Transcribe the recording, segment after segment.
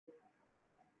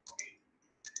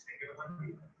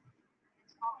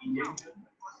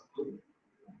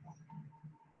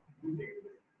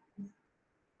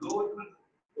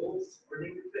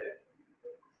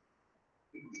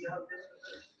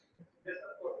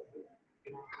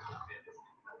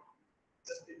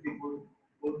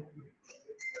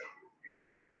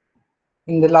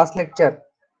In the last lecture,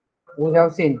 we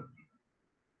have seen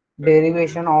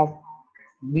derivation of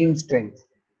beam strength,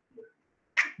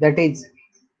 that is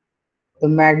the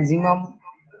maximum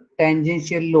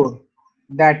tangential load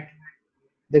that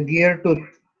the gear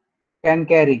tooth can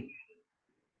carry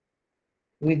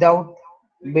without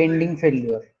bending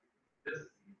failure.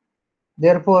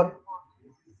 Therefore,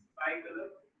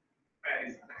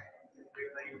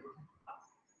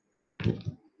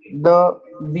 the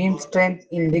beam strength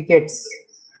indicates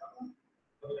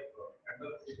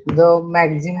the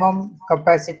maximum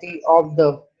capacity of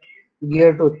the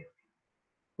gear tooth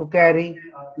to carry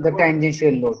the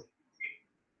tangential load.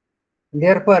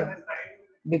 Therefore,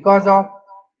 because of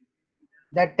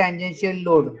that tangential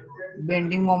load,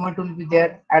 bending moment will be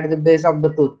there at the base of the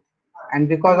tooth, and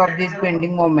because of this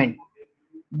bending moment,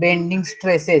 bending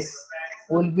stresses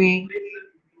will be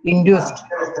induced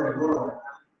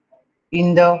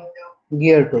in the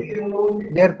gear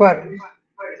tooth. Therefore,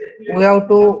 we have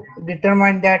to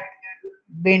determine that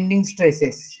bending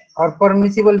stresses or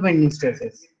permissible bending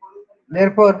stresses.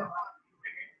 Therefore,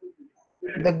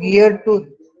 the gear tooth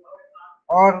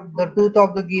or the tooth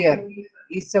of the gear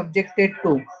is subjected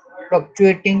to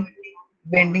fluctuating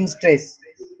bending stress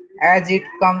as it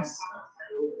comes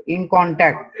in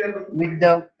contact with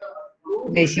the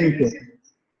meshing tooth.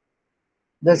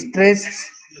 The stress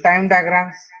time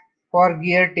diagrams for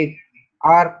gear teeth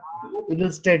are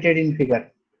illustrated in figure.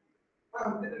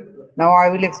 Now I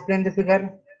will explain the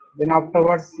figure, then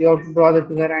afterwards you have to draw the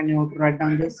figure and you have to write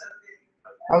down this.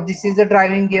 Now this is the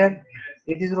driving gear.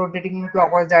 It is rotating in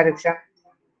clockwise direction.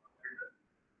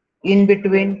 In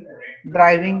between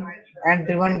driving and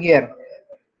driven gear,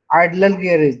 idle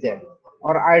gear is there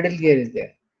or idle gear is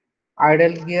there.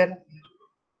 Idle gear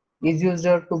is used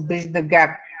to bridge the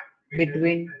gap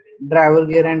between driver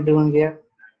gear and driven gear.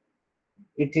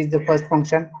 It is the first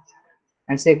function,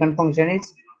 and second function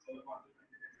is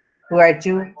to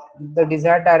achieve the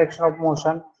desired direction of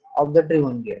motion of the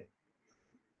driven gear.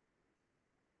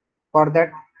 For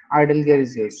that, idle gear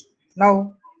is used.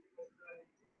 Now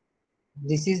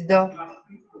this is the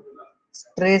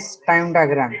stress time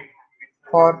diagram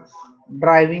for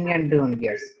driving and driven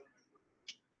gears.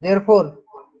 Therefore,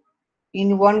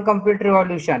 in one complete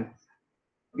revolution,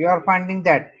 you are finding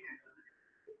that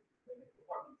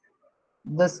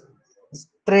the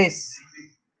stress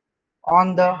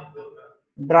on the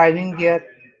driving gear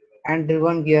and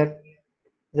driven gear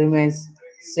remains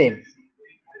same.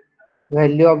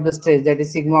 Value of the stress, that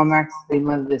is sigma max,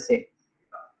 remains the same.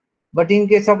 But in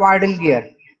case of idle gear,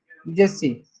 you just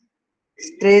see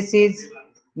stress is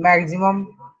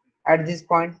maximum at this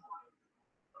point,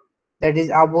 that is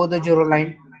above the zero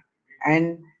line,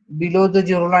 and below the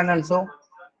zero line also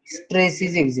stress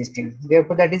is existing.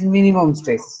 Therefore, that is minimum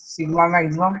stress, sigma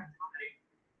maximum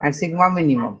and sigma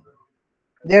minimum.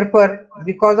 Therefore,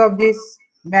 because of this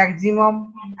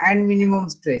maximum and minimum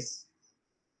stress,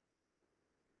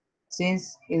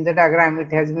 since in the diagram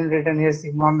it has been written here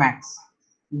sigma max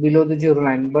below the zero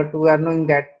line, but we are knowing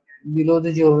that below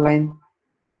the zero line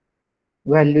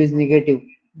value is negative.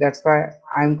 That's why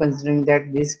I am considering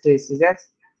that this stress is at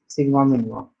sigma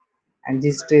minimum and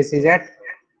this stress is at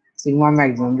sigma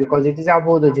maximum because it is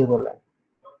above the zero line.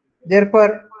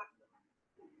 Therefore,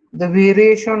 the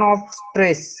variation of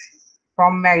stress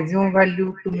from maximum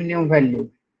value to minimum value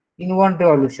in one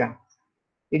revolution,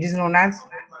 it is known as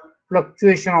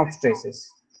fluctuation of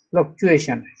stresses.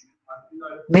 Fluctuation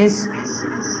means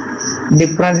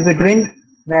difference between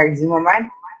maximum and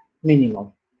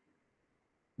minimum.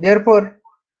 Therefore,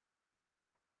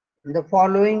 the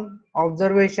following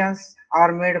observations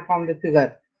are made from the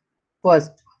figure.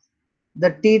 First,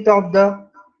 the teeth of the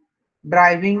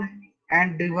driving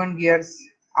and driven gears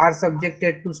are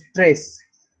subjected to stress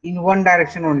in one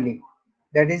direction only,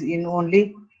 that is in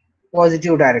only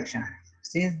positive direction.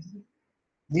 Since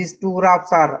these two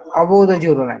graphs are above the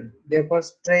zero line, therefore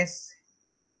stress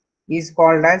is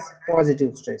called as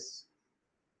positive stress.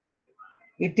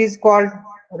 It is called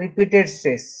repeated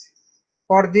stress.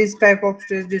 For this type of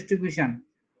stress distribution,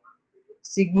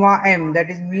 sigma m, that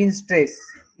is mean stress,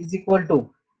 is equal to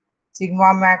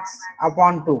sigma max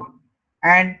upon 2,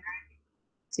 and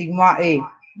sigma a,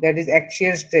 that is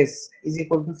axial stress, is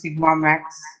equal to sigma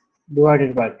max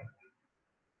divided by 2,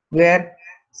 where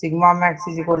sigma max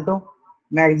is equal to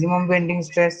maximum bending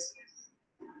stress,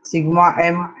 sigma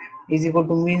m is equal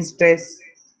to mean stress,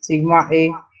 sigma A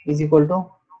is equal to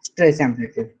stretch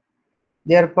amplitude.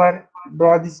 Therefore,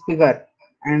 draw this figure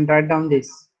and write down this.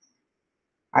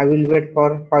 I will wait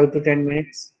for 5 to 10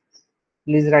 minutes.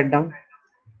 Please write down.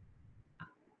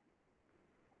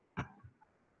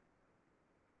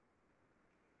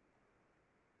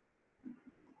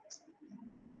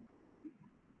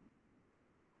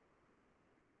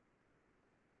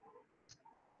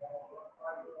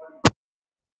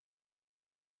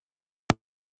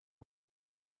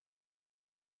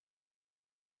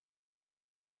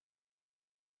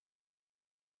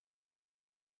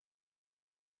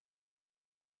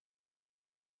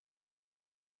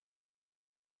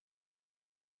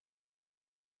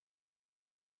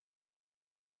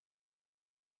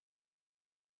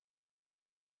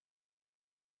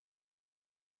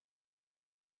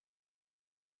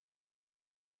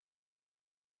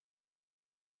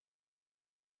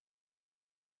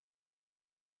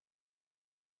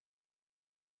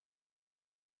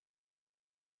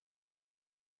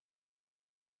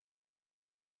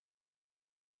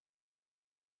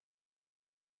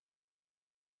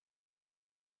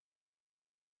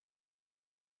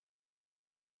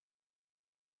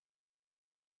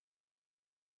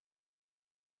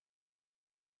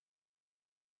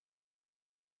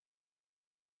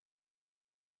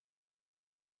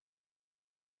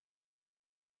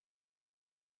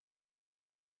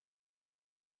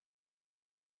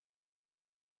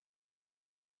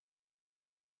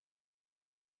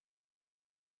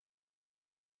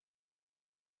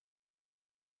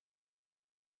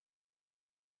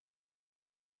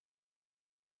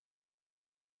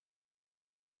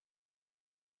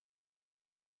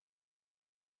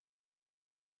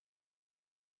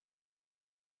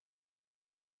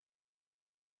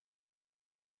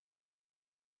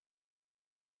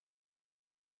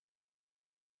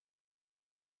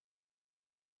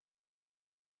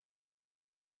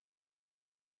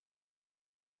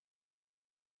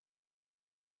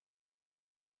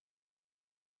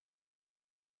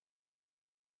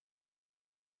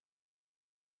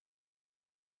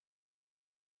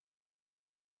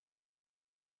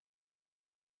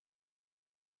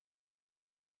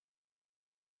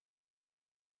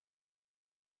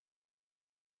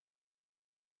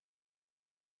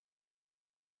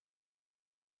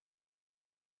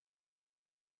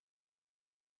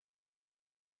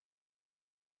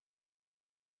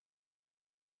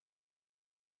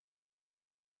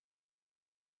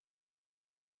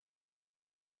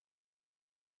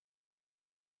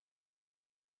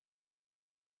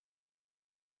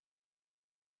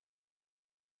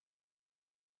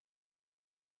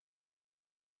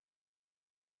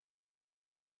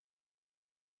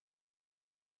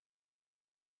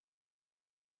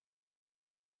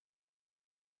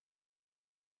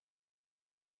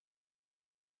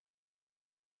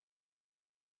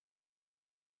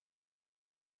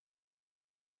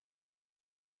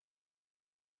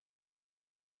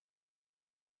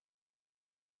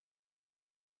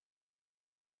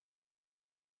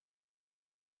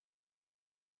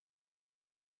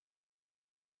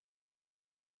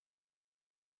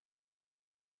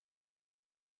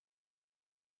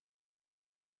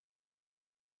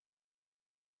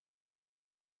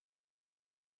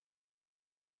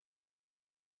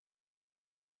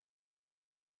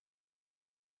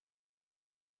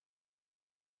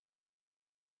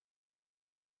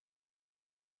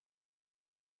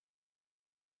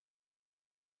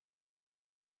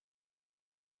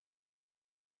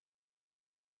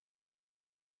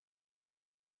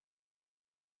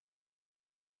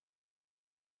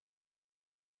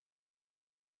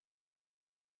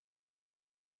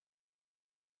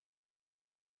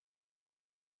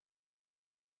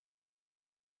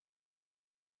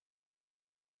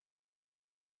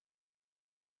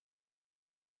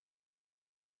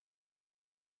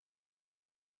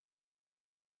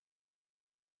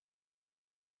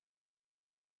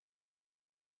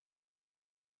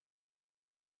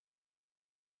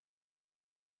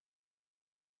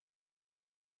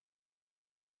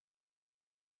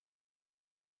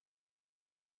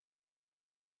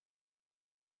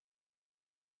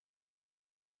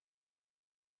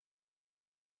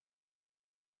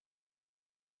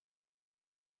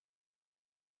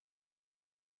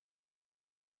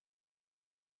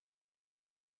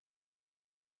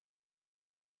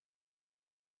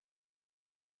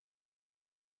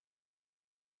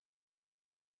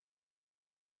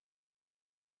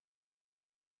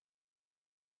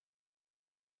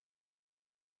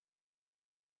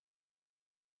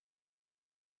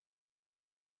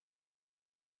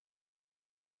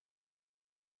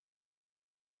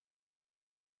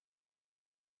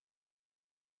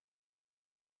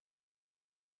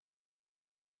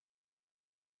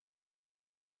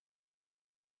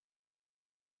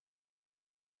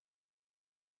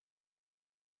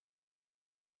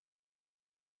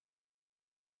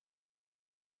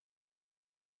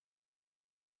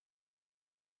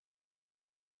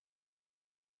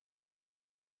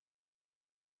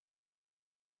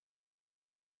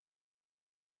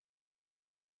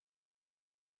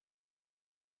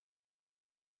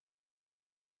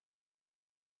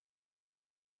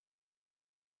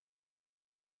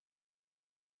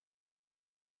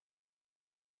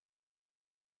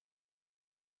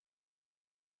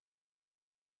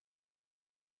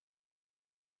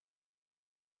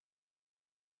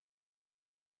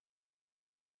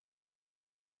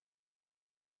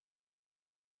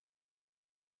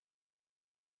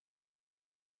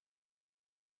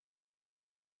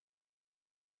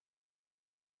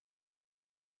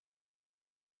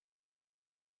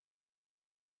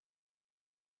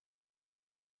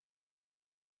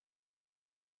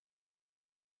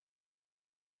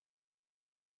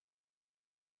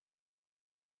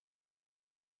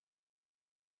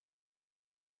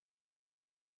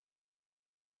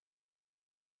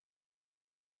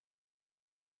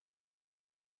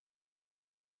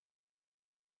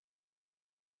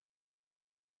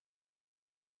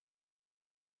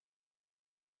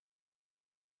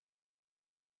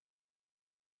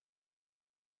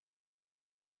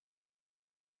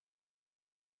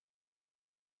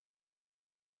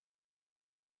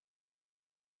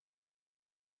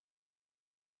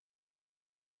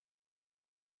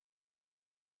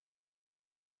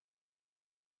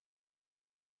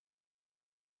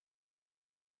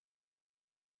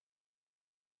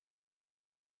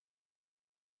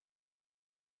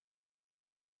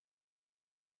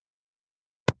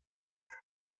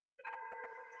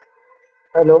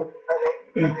 Hello.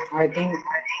 I think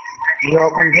you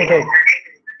have completed.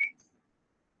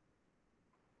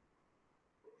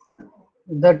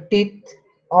 The teeth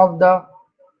of the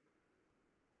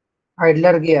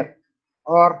idler gear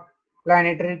or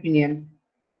planetary pinion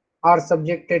are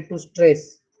subjected to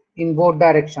stress in both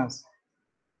directions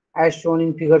as shown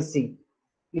in figure C.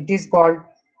 It is called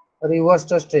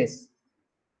reversed stress.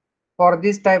 For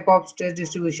this type of stress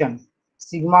distribution,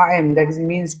 sigma m, that is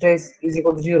mean stress, is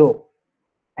equal to 0,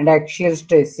 and axial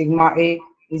stress sigma a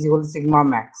is equal to sigma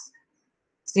max.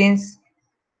 Since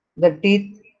the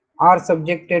teeth are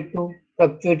subjected to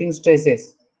fluctuating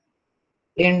stresses,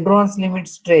 Endron's limit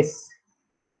stress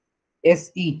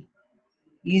SE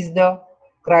is the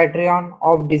criterion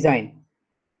of design.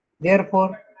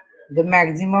 Therefore, the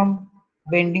maximum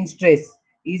bending stress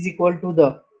is equal to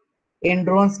the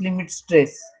Endron's limit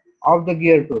stress of the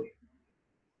gear tooth.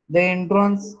 The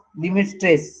Endron's limit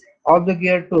stress of the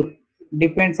gear tooth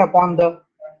depends upon the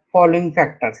following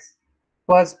factors.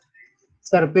 First,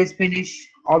 surface finish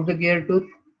of the gear tooth.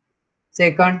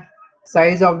 Second,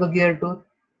 size of the gear tooth.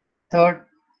 Third,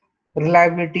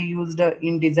 reliability used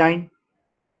in design.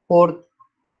 Fourth,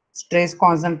 stress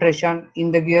concentration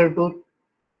in the gear tooth.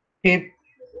 Fifth,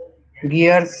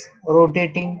 gears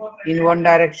rotating in one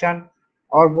direction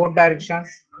or both directions.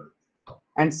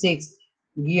 And sixth,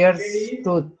 gears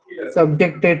tooth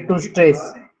subjected to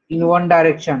stress in one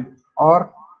direction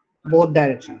or both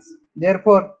directions.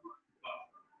 Therefore,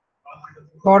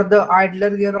 for the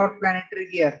idler gear or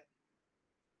planetary gear,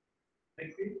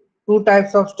 two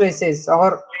types of stresses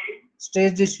or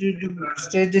stress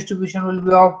distribution will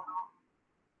be of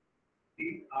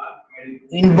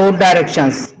in both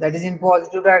directions, that is in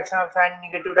positive direction also and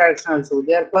negative direction also.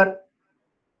 Therefore,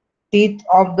 teeth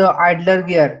of the idler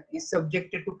gear is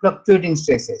subjected to fluctuating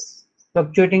stresses.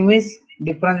 Fluctuating means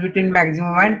difference between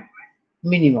maximum and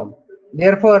minimum.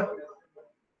 Therefore,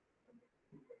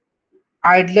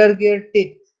 idler gear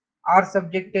teeth are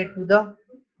subjected to the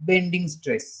bending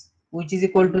stress, which is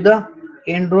equal to the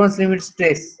endurance limit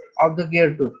stress of the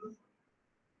gear tooth.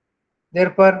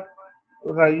 Therefore,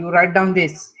 you write down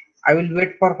this. I will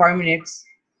wait for 5 minutes.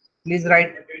 Please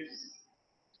write.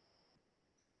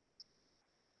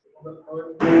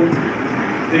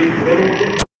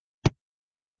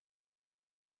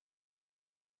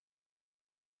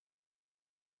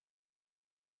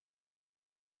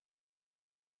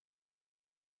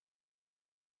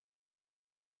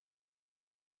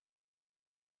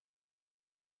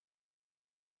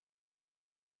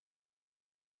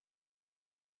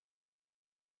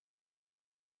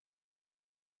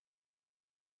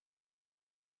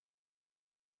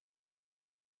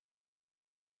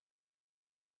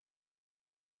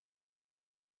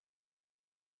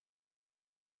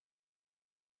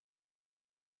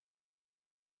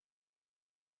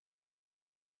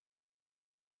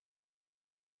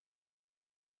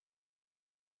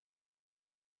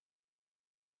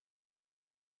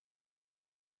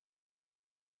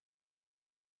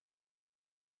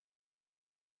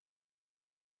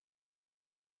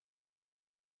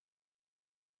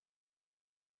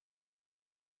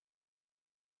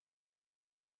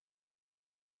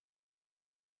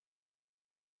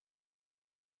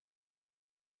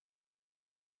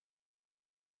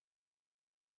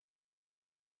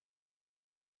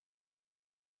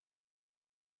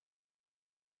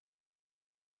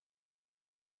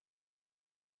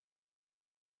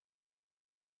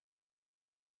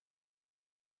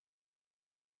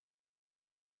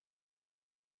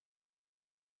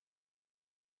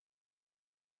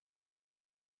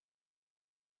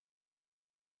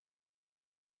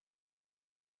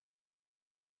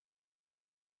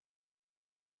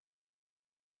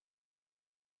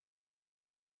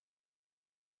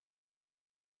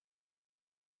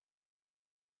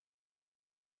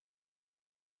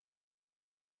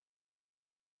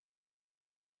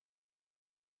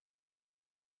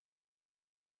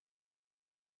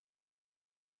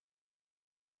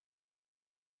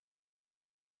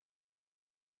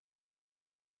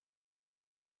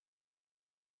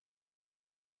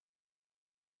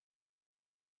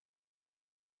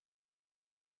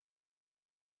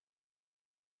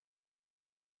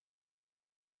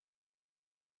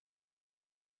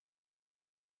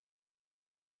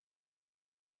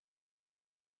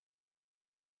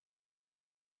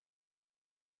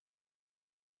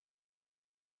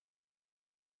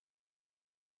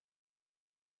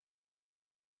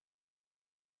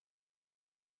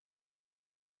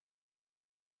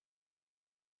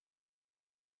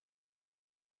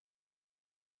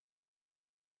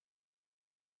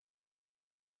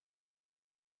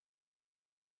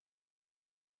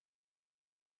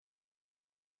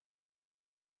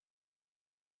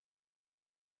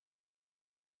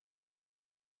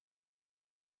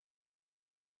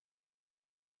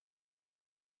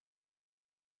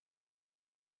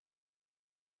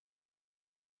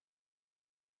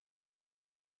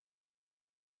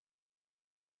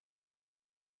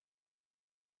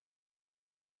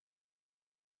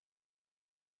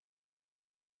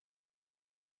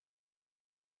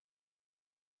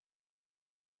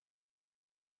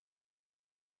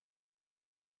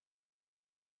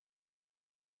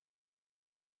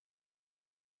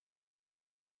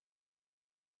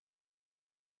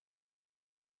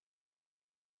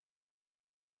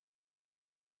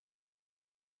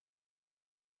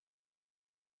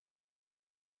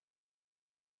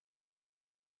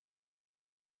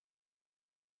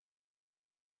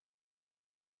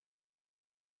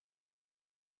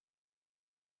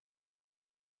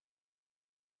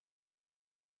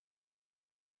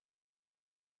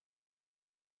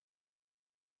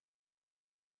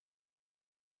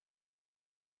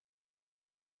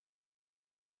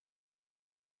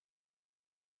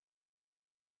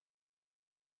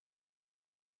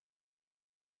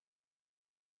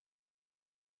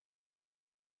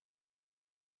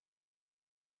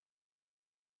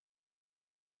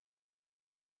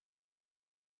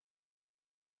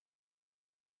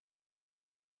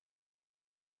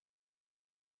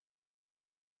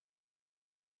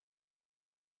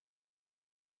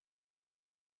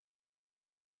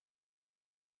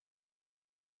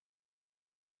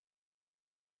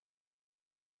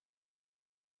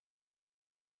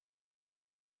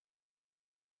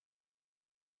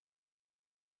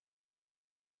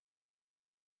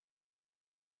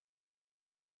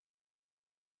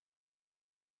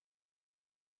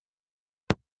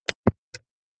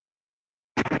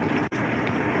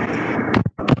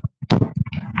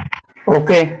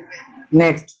 Okay,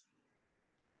 next,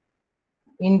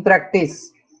 in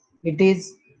practice, it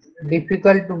is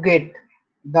difficult to get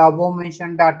the above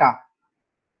mentioned data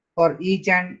for each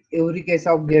and every case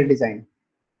of gear design.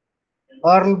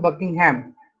 Earl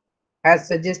Buckingham has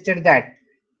suggested that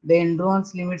the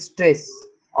endurance limit stress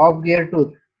of gear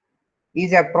tooth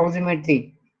is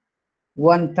approximately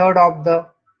one third of the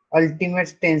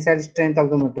ultimate tensile strength of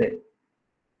the material.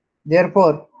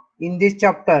 Therefore, in this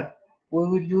chapter, we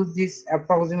will use this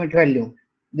approximate value.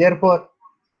 Therefore,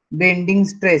 bending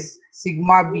stress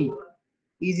sigma b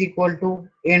is equal to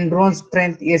endurance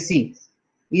strength SE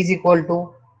is equal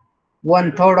to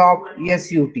one third of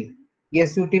SUT.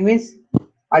 SUT means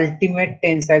ultimate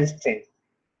tensile strength.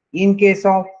 In case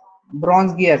of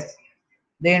bronze gears,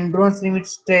 the endurance limit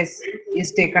stress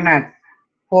is taken at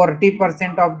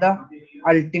 40% of the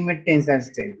ultimate tensile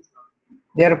strength.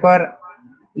 Therefore,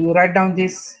 you write down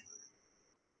this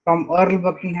from Earl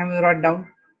Buckingham, you write down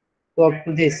to up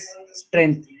to this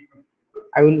strength.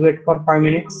 I will wait for 5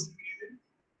 minutes.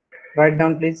 Write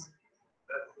down, please.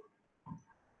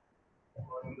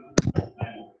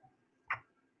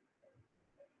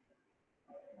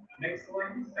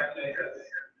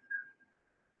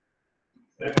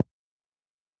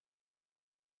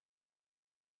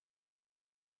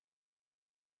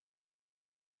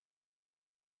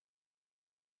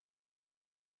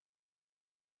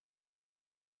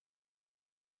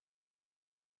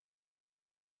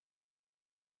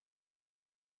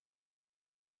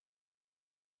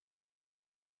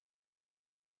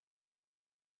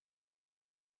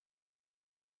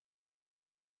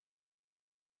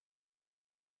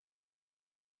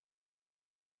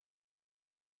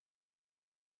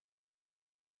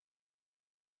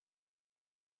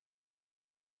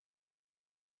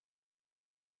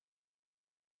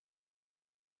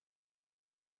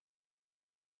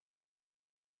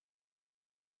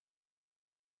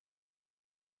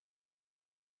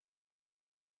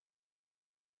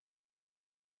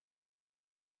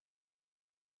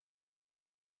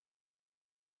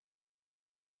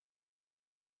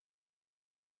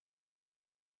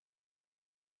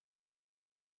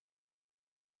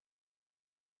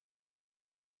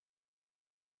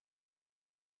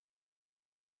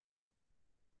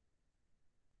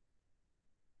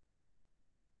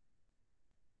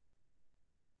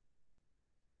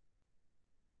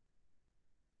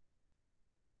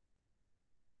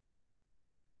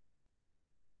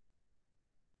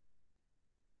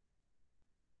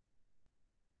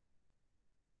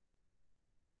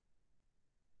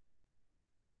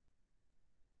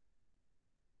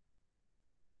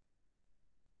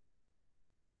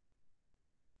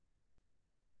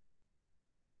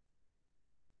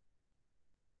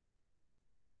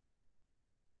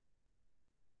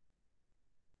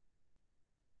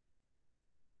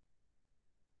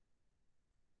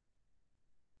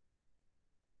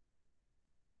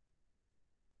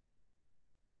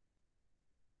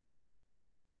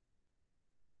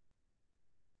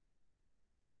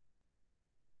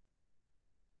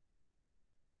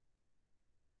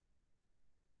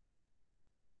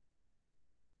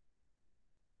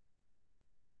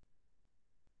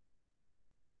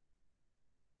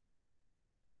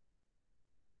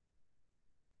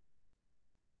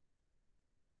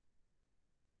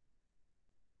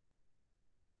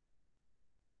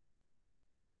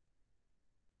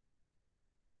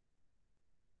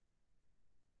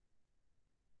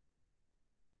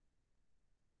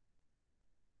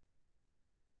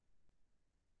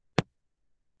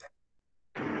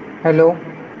 Hello.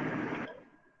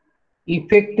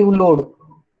 Effective load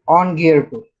on gear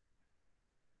 2.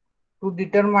 To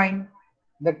determine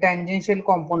the tangential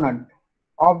component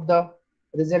of the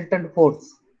resultant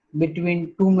force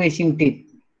between two meshing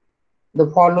teeth, the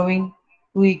following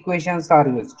two equations are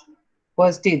used.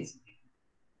 First is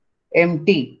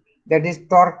MT, that is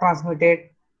torque transmitted,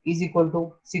 is equal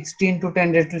to 16 to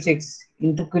 10 raised to 6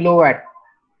 into kilowatt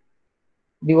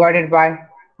divided by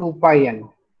 2 pi n.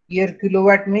 Here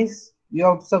kilowatt means you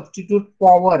have to substitute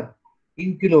power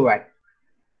in kilowatt,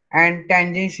 and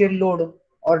tangential load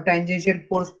or tangential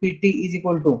force PT is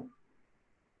equal to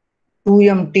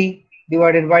 2mt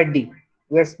divided by d,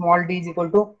 where small d is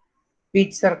equal to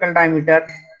pitch circle diameter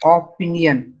of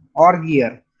pinion or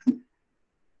gear.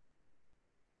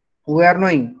 We are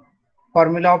knowing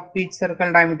formula of pitch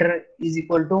circle diameter is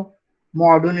equal to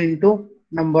module into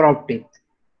number of teeth.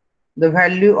 The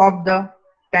value of the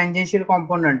tangential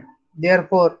component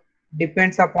therefore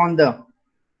depends upon the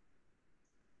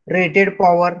rated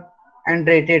power and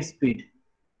rated speed.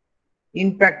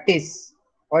 In practice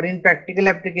or in practical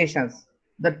applications,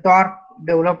 the torque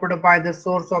developed by the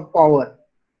source of power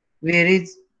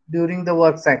varies during the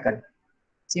work cycle.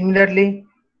 Similarly,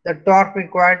 the torque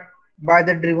required by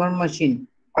the driven machine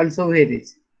also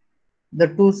varies. The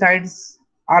two sides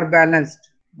are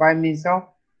balanced by means of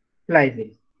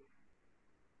flywheel.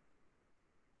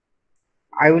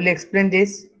 I will explain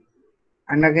this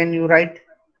and again you write.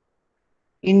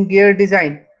 In gear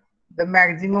design, the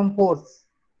maximum force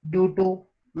due to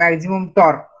maximum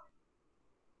torque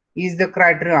is the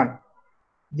criterion.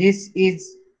 This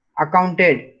is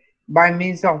accounted by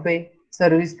means of a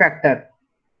service factor.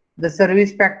 The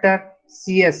service factor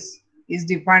CS is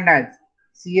defined as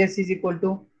CS is equal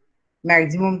to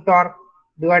maximum torque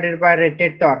divided by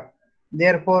rated torque.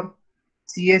 Therefore,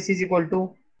 CS is equal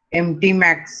to MT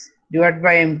max divided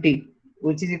by MT,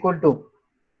 which is equal to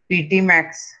PT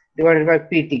max divided by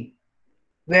PT,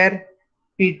 where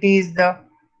PT is the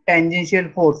tangential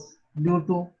force due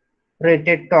to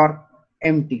rated torque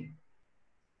MT.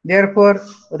 Therefore,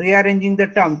 rearranging the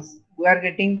terms, we are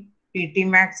getting PT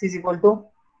max is equal to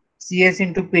CS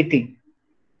into PT.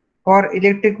 For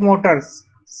electric motors,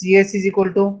 CS is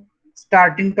equal to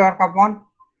starting torque upon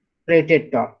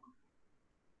rated torque.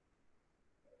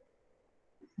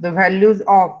 The values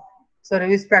of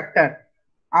service factor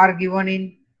are given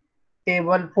in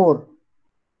table 4.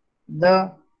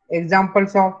 The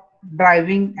examples of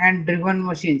driving and driven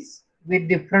machines with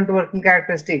different working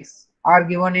characteristics are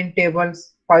given in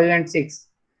tables 5 and 6.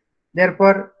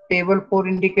 Therefore, table 4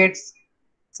 indicates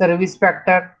service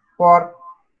factor for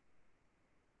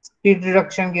speed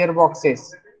reduction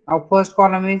gearboxes. Now, first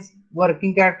column is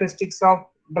working characteristics of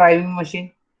driving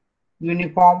machine,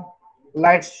 uniform,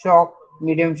 light shock,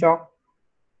 medium shock,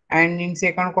 and in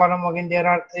second column again there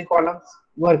are three columns: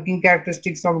 working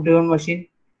characteristics of driven machine,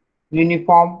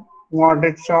 uniform,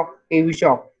 moderate shock, heavy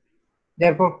shock.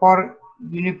 Therefore, for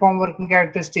uniform working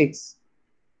characteristics,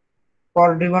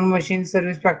 for driven machine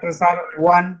service factors are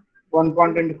 1,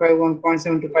 1.25,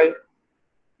 1.75.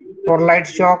 For light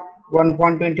shock,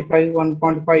 1.25,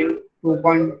 1.5,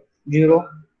 2.0.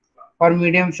 For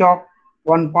medium shock,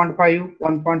 1.5,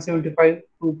 1.75,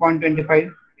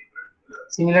 2.25.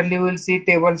 Similarly, we will see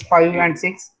tables 5 and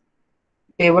 6.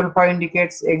 Table 5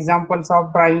 indicates examples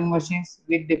of driving machines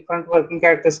with different working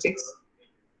characteristics.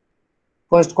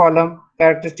 First column,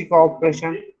 characteristic of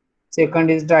operation. Second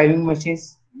is driving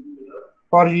machines.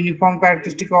 For uniform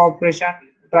characteristic of operation,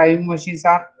 driving machines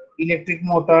are electric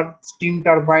motor, steam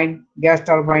turbine, gas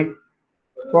turbine.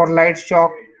 For light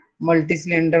shock,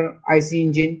 multi-cylinder IC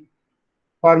engine.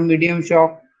 For medium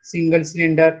shock, single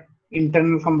cylinder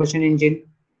internal combustion engine.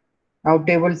 Now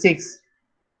table 6.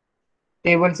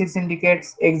 Table 6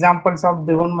 indicates examples of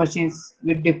driven machines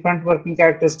with different working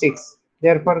characteristics.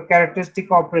 Therefore,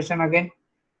 characteristic operation again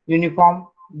uniform.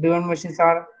 Driven machines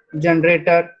are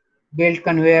generator, belt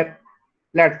conveyor,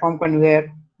 platform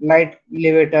conveyor, light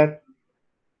elevator,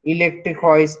 electric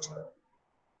hoist,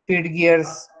 feed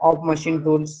gears of machine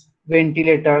tools,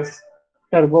 ventilators,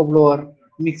 turbo blower,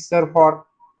 mixer for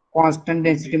constant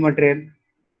density material.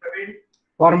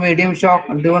 For medium shock,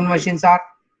 driven machines are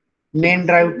main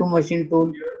drive to machine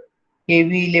tool,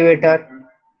 heavy elevator,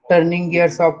 turning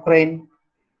gears of crane,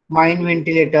 mine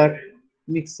ventilator,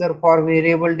 mixer for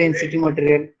variable density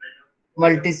material,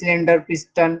 multi-cylinder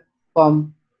piston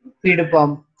pump, feed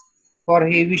pump. For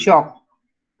heavy shock,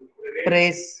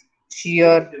 press,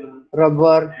 shear,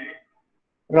 rubber,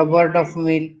 rubber duff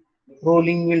mill,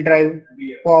 rolling wheel drive,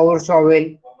 power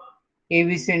shovel,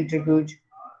 heavy centrifuge,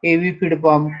 heavy feed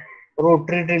pump,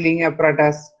 rotary drilling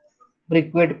apparatus,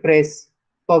 briquette press,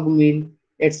 pug mill,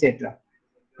 etc.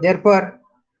 Therefore,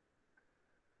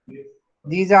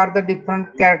 these are the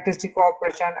different characteristic of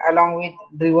operation along with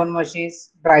driven machines,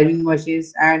 driving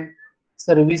machines, and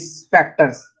service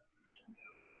factors.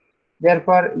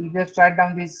 Therefore, you just write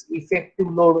down this effective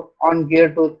load on gear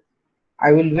tooth.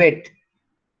 I will wait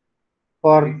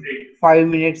for 5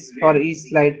 minutes for each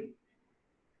slide.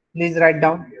 Please write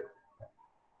down.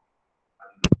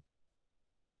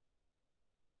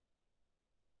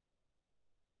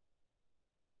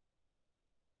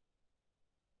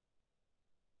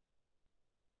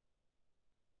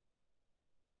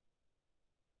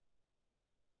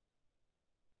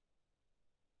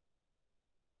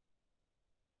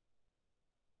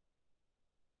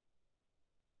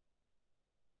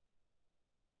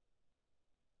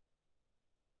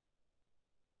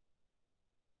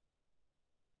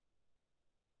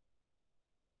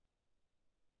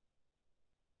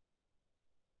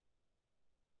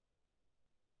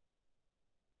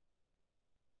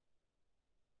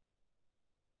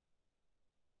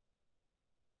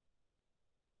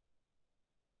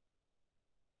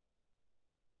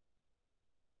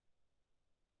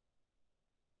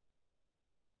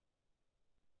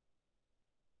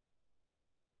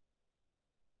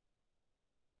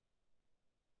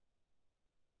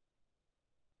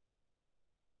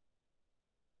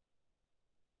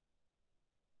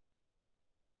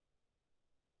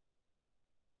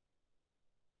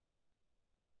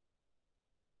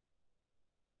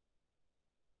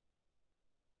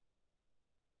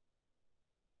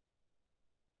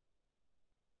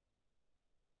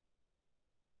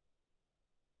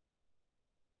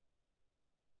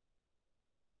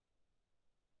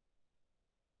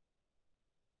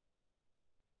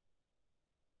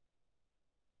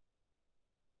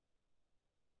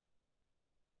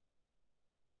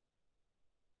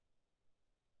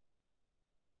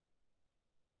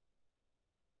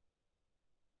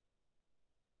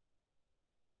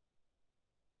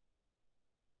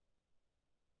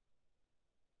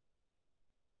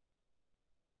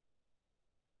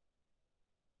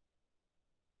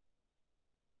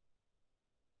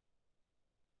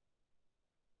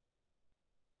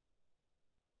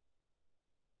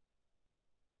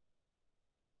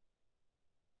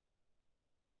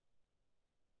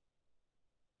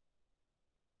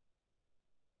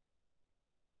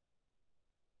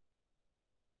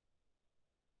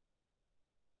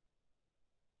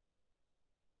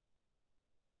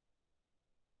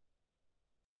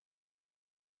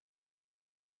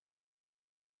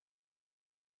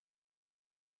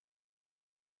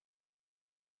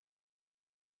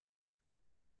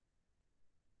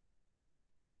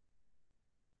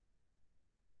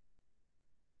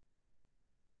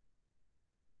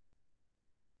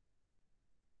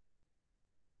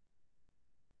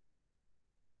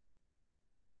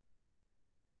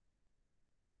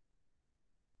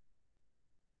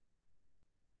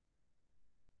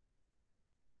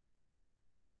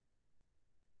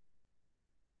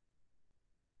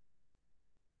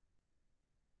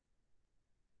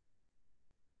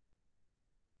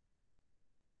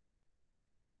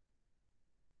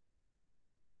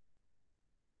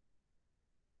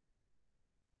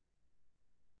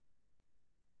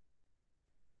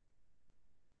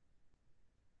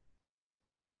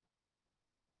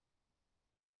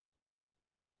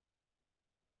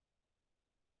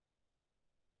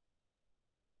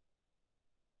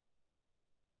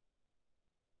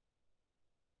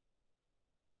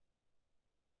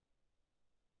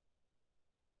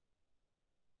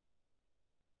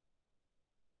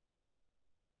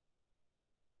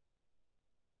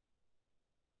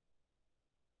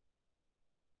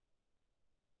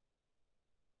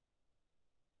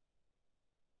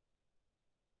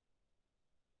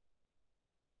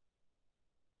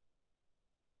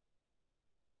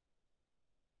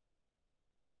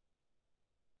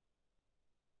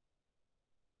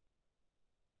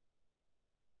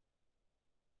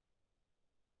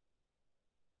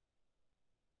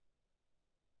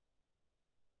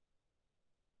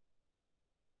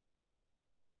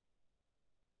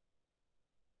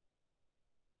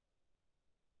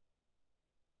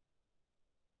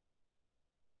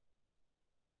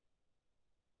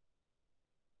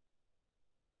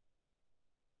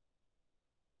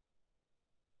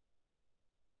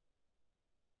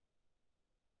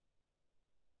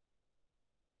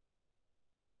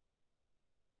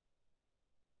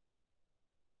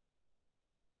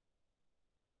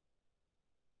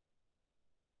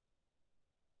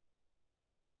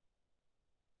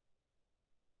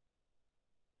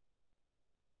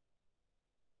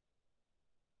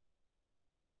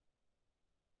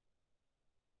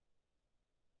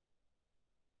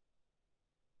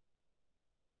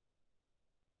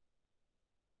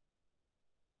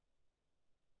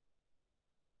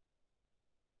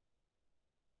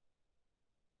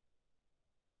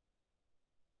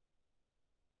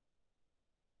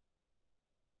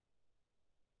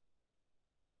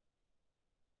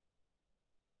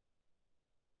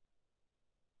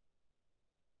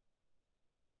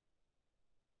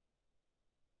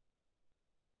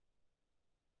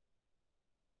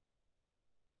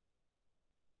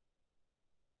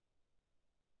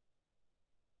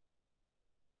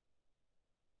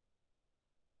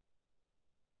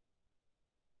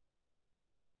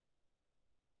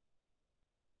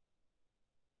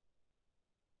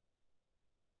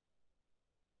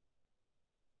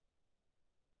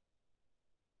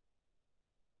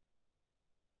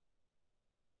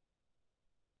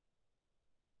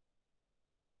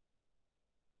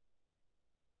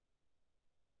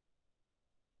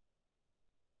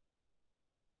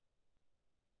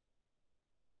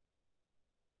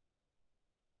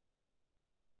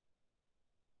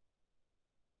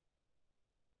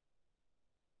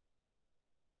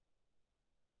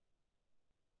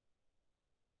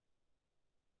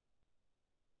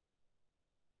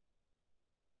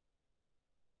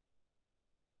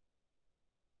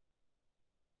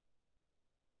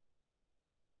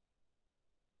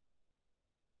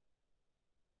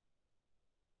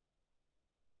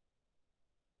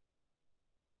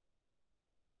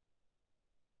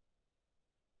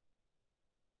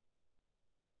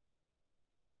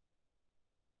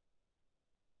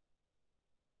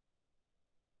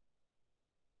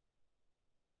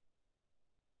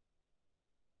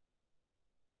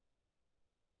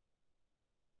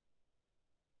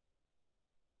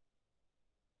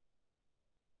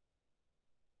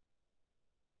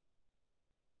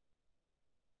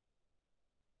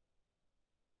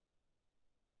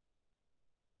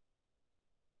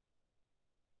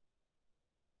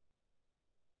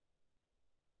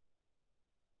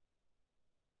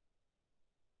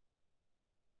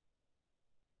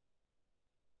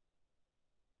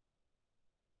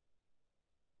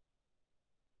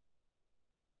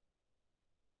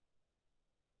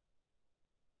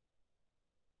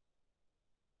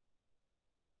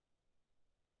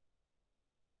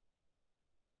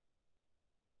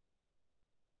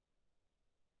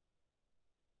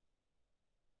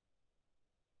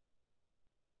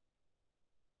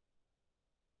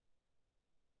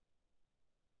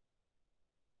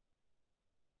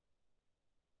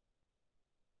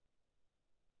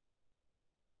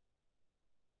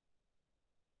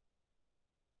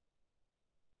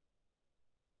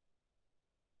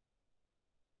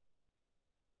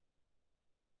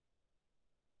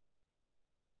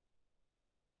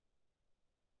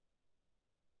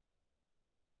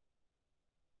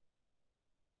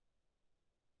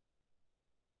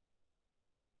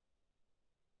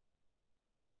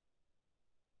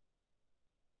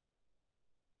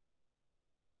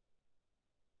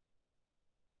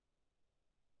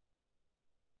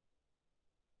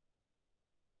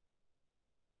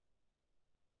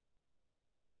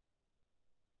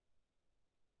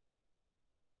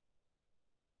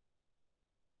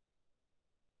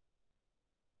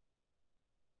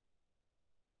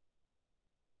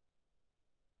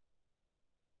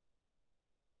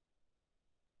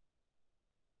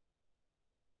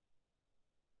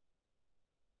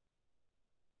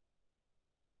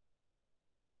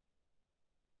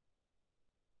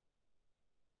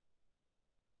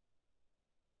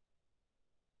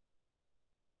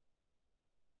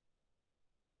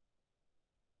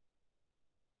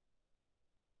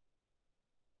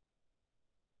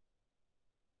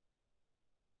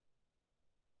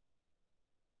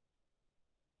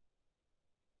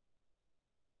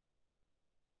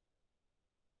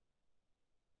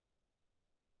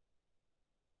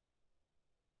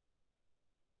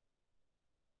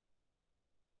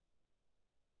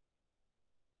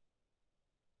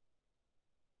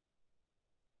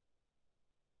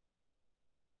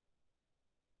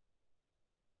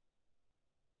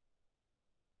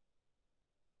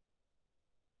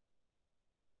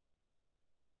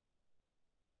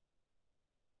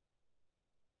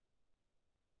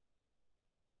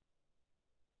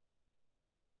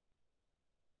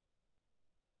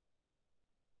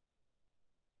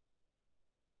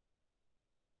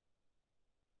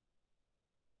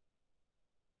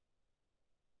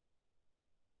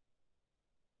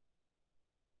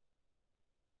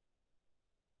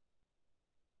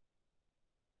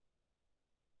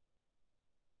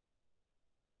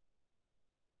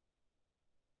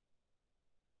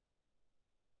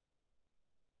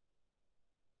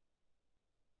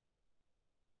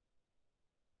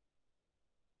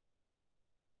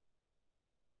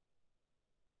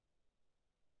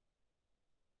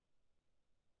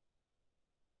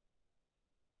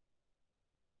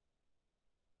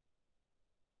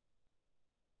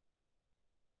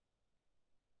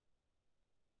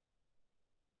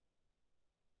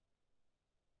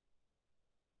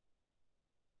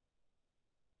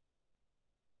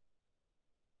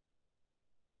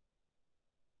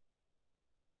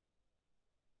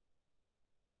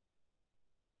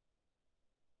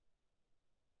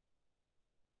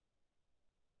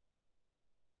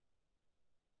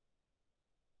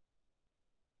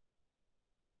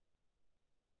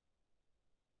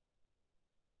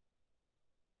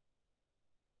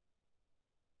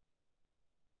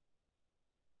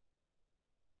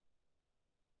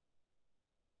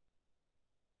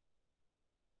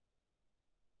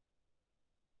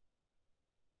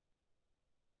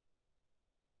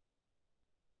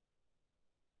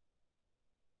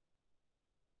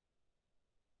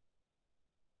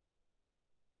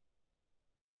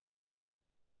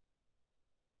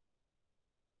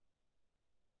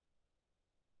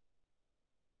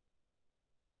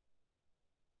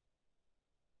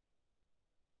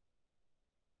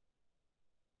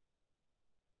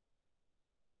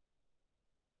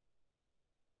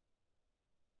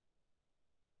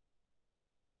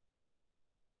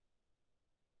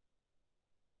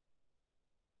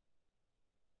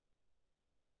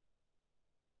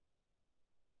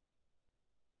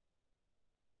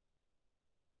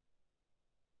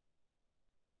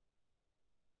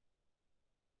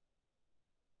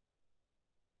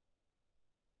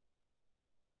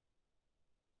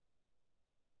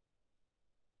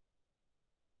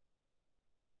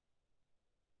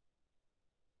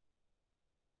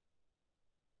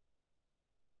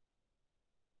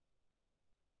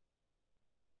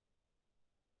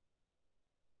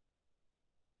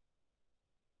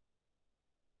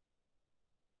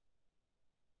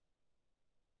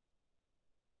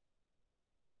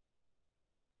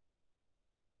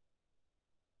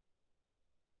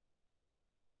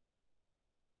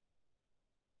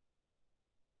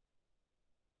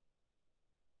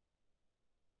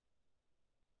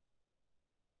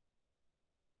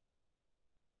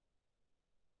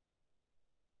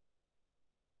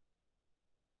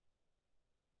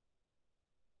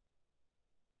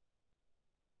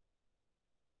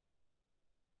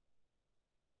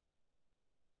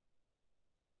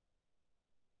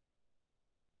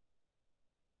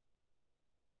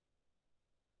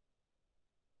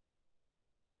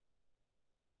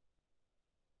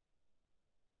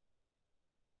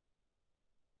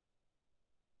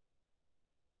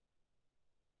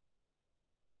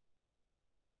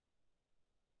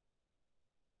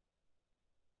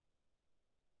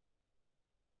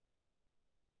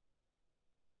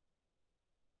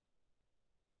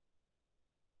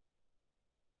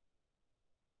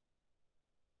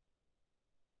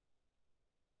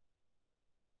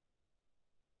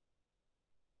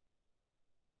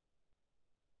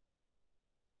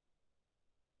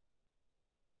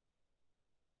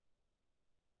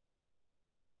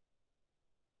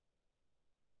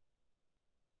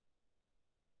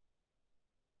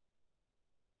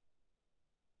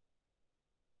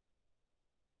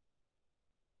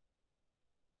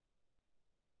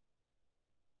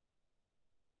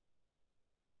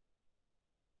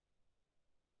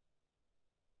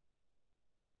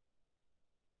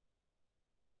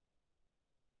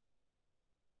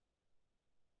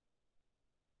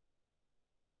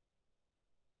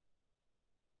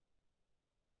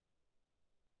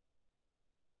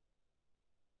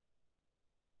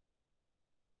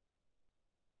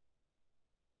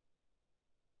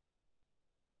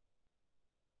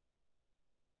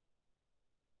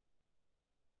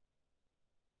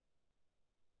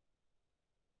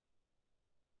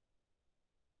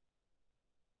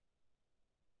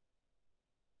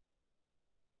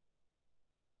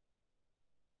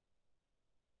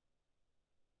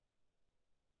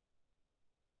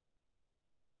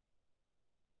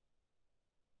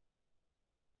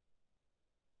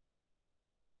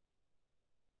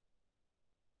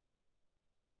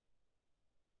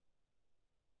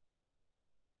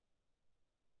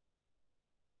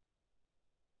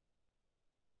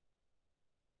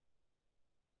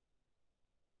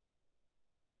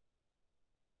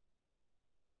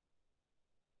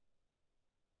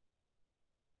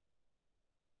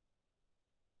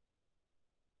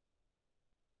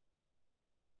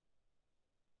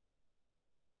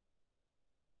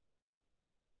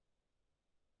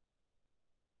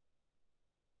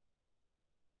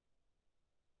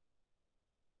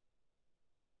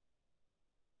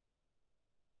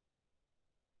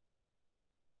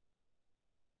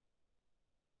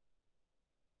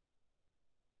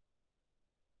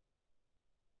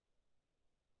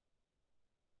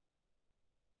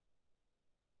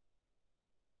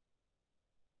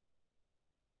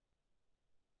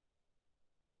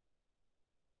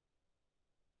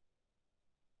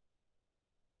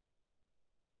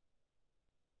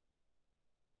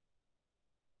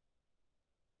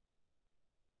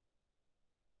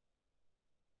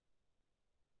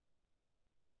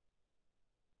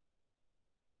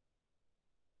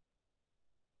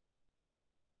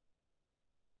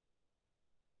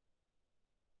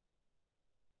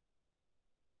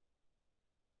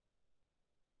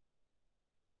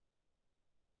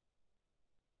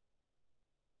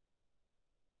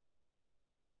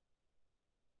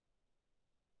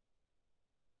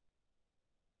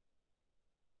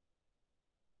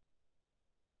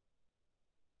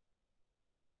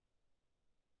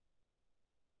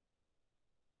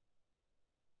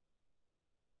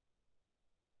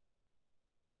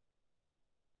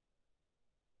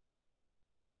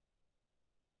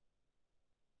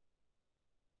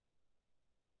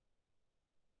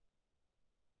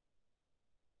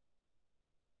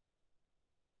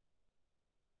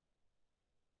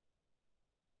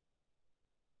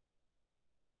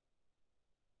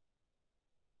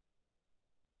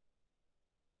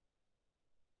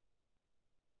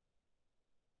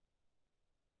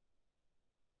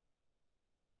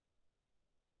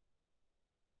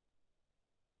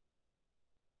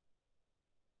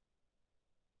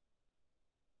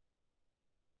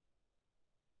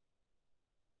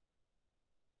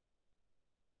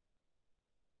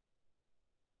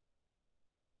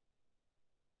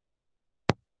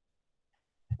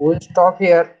 We'll stop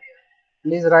here.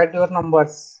 Please write your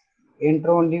numbers. Enter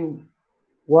only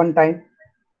one time.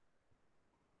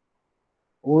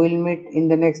 We will meet in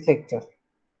the next lecture.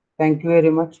 Thank you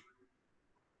very much.